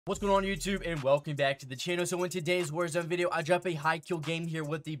What's going on YouTube, and welcome back to the channel. So in today's Warzone video, I drop a high kill game here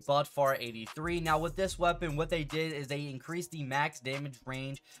with the FARA 83. Now with this weapon, what they did is they increased the max damage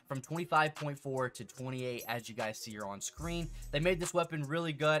range from 25.4 to 28, as you guys see here on screen. They made this weapon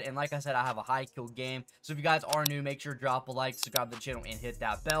really good, and like I said, I have a high kill game. So if you guys are new, make sure to drop a like, subscribe to the channel, and hit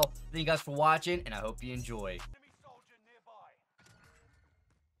that bell. Thank you guys for watching, and I hope you enjoy.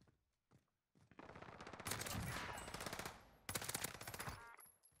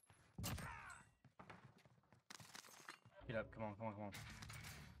 Get up, come on, come on, come on.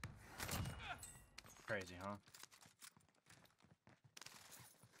 Crazy, huh?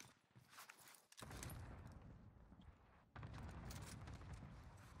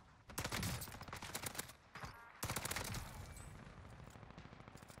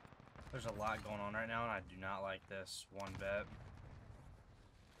 There's a lot going on right now, and I do not like this one bit.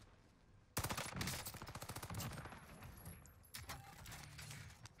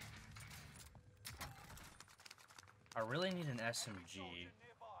 I really need an SMG.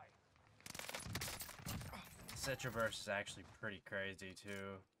 This rebirth is actually pretty crazy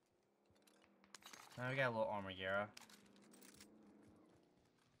too. Now we got a little armor Yara.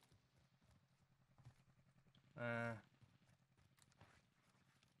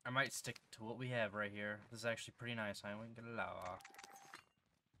 I might stick to what we have right here. This is actually pretty nice. I ain't gonna lie.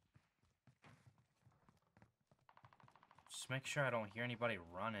 Just make sure I don't hear anybody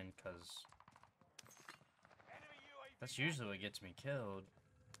running, cause that's usually what gets me killed.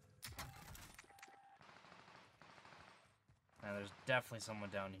 Now there's definitely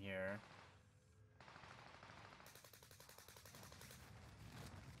someone down here.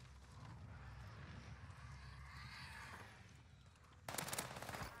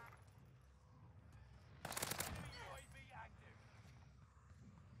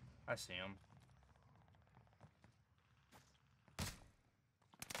 I see him.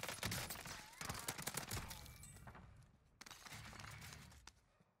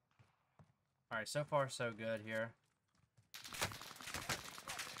 Alright, so far so good here.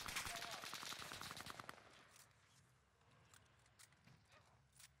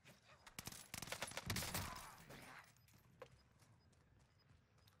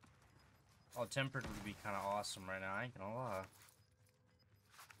 Oh, tempered would be kind of awesome right now, I ain't gonna lie.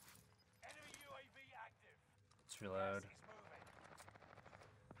 Let's reload.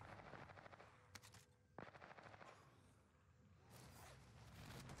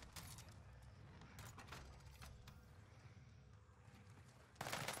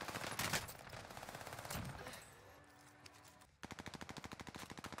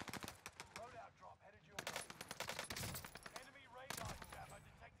 Loadout drop headed your way. Enemy radar jammer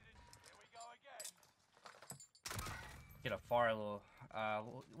detected. Here we go again. Get a FARA little,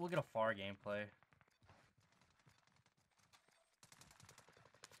 we'll get a FARA gameplay.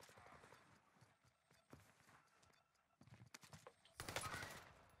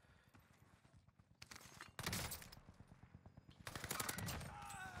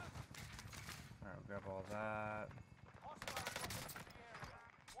 Alright, we'll grab all that.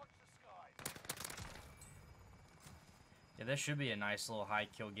 Yeah, this should be a nice little high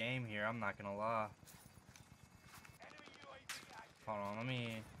kill game here, I'm not gonna lie. Hold on, let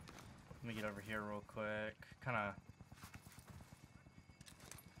me get over here real quick. Kinda.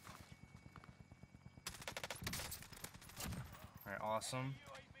 Alright, awesome.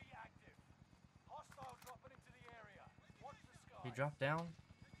 He dropped down?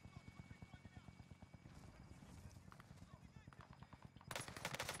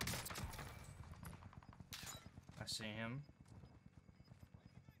 I see him.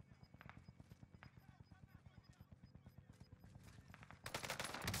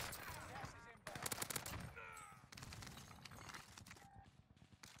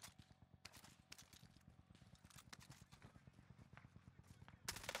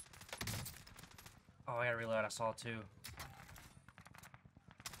 Oh, I gotta reload, I saw two.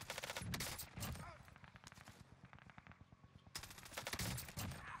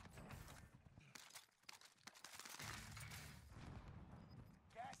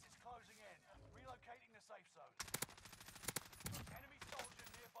 Gas is closing in. Relocating the safe zone. Enemy soldier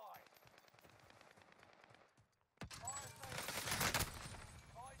nearby. Fire station.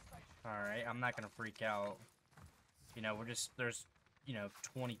 Alright, I'm not gonna freak out. You know, there's, you know,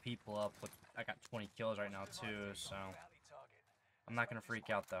 20 people up with, I got 20 kills right now too, so I'm not gonna freak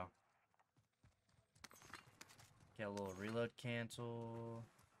out though. Get a little reload cancel.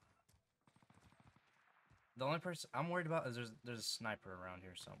 The only person I'm worried about is there's a sniper around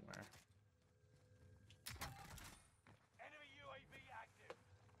here somewhere. Enemy UAV active.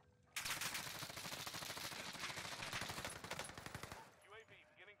 UAV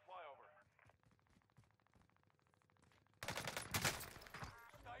beginning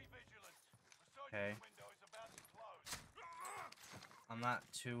Okay. Window is about to close. I'm not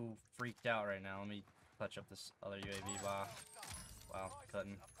too freaked out right now. Let me touch up this other UAV. Wow. Wow,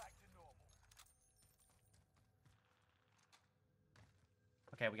 couldn't. Back to normal.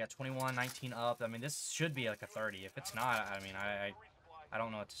 Okay, we got 21, 19 up. I mean, this should be like a 30. If it's not, I mean, I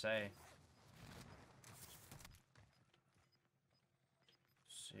don't know what to say.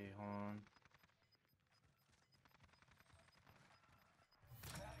 Let's see, hold on.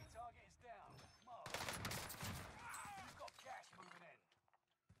 Bounty target is down. Mark. You've got gas moving in.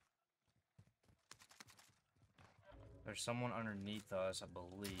 There's someone underneath us, I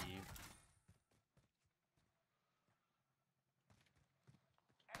believe.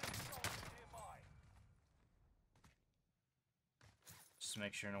 Enemy soldiers nearby. Just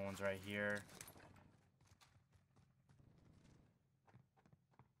make sure no one's right here.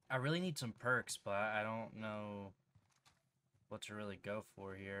 I really need some perks, but I don't know what to really go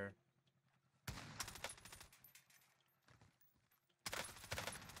for here.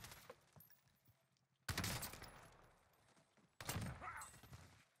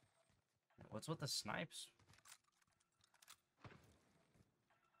 What's with the snipes?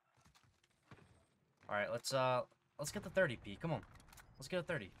 All right, let's get the 30p. Come on, let's get a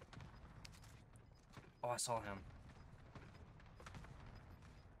 30. Oh, I saw him.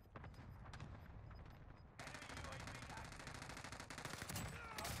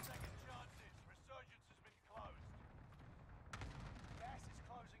 Second chances. Resurgence has been closed. Gas is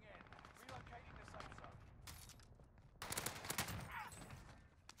closing in. Relocating the safe zone.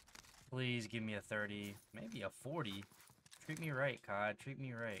 Please give me a 30, maybe a 40. Treat me right, COD. Treat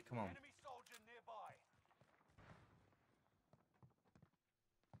me right. Come on. Enemy soldier nearby.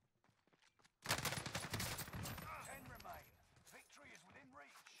 10 remain. Victory is within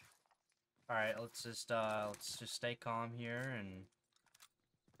reach. All right, let's just stay calm here, and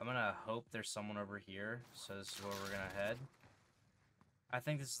I'm gonna hope there's someone over here. So this is where we're gonna head. I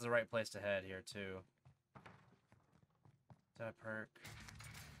think this is the right place to head here too. Is that a perk?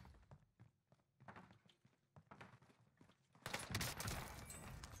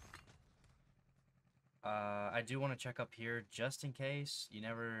 I do want to check up here just in case. You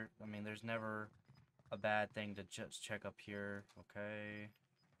never, I mean, there's never a bad thing to just check up here. Okay.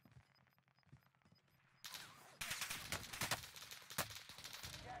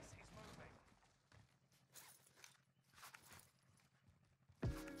 Gas is moving.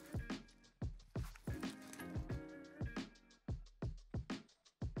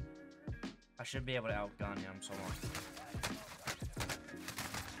 I should be able to outgun him so long.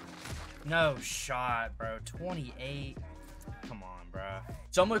 No shot, bro. 28. Come on, bro.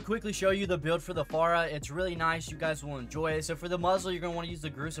 So I'm going to quickly show you the build for the FARA. It's really nice. You guys will enjoy it. So for the muzzle, you're going to want to use the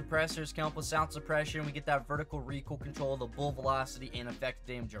GRU suppressors, count with sound suppression. We get that vertical recoil control, the bull velocity, and effective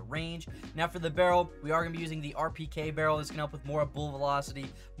damage at range. Now for the barrel, we are going to be using the RPK barrel. This can help with more bull velocity,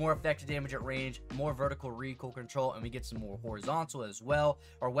 more effective damage at range, more vertical recoil control, and we get some more horizontal as well.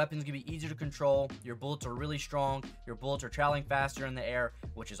 Our weapon's going to be easier to control. Your bullets are really strong. Your bullets are traveling faster in the air,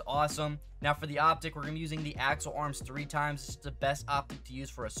 which is awesome. Now for the optic, we're going to be using the Axle Arms 3 times. This is the best optic to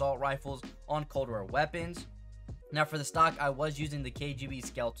use for assault rifles on Cold War weapons. Now for the stock, I was using the KGB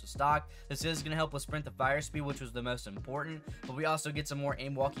skeletal stock. This is going to help with sprint to fire speed, which was the most important, but we also get some more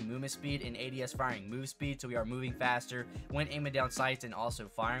aim walking movement speed and ADS firing move speed, so we are moving faster when aiming down sights and also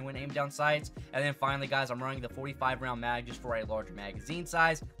firing when aiming down sights. And then finally, guys, I'm running the 45 round mag just for a larger magazine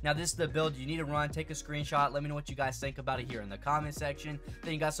size. Now this is the build you need to run. Take a screenshot. Let me know what you guys think about it here in the comment section.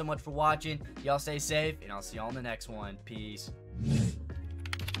 Thank you guys so much for watching. Y'all stay safe, and I'll see y'all in the next one. Peace.